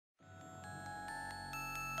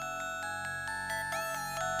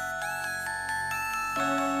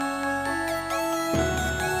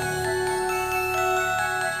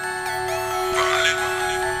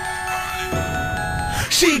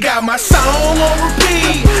got my song on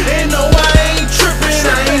repeat, and no, I ain't tripping.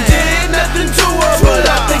 I ain't did nothing to her, but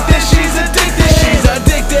I think that she's addicted. She's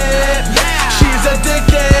addicted. She's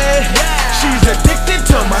addicted. She's addicted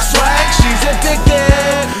to my swag. She's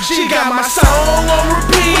addicted. She got my song on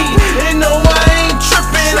repeat, and no, I ain't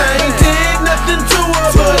tripping. I ain't did nothing to her,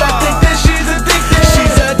 but I think that she's addicted.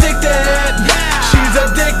 She's addicted. She's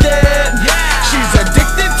addicted. She's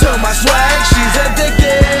addicted to my swag. She's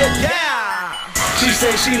addicted. She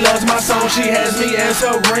says she loves my song, she has me as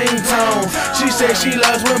her ringtone. She says she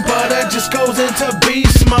loves when Butta just goes into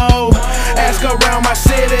beast mode. Ask around my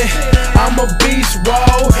city, I'm a beast,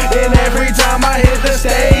 whoa. And every time I hit the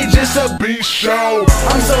stage, it's a beast show.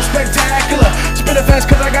 I'm so spectacular, spin it fast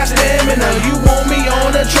cause I got stamina. You want me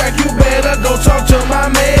on the track, you better go talk to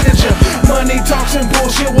my manager. Money talks and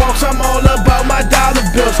bullshit walks, I'm all about my dollar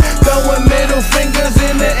bills. Throwing middle fingers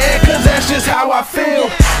in the air cause that's just how I feel.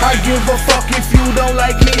 I give a fuck if you don't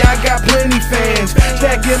like me, I got plenty fans.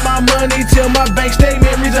 Stacking my money till my bank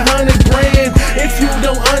statement reads 100 grand. If you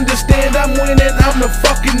don't understand, I'm winning, I'm the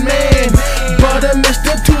fucking man. But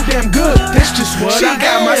Mr. Too Damn Good, that's just what I am. She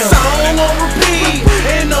got my song on repeat,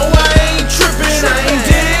 and no, I ain't tripping. I ain't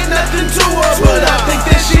did nothing to her, but I think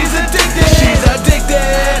that she's addicted. She's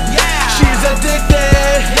addicted. She's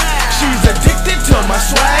addicted. She's addicted to my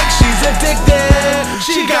swag. She's addicted.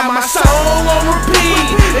 She got my song on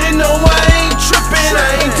repeat, and no, I ain't tripping. I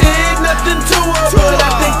ain't did nothing to her, but I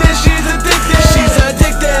think that she's addicted. She's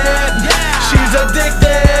addicted. She's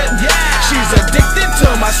addicted. She's addicted to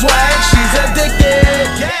my swag. She's addicted.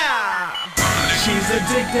 She's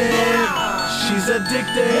addicted. She's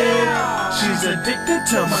addicted. She's addicted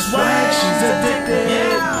to my swag. She's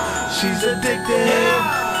addicted. She's addicted.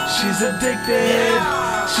 She's addicted.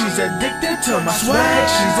 She's addicted to my swag.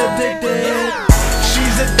 She's addicted.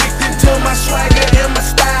 She's addicted to my swagger and my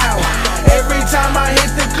style. Every time I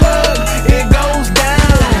hit the club,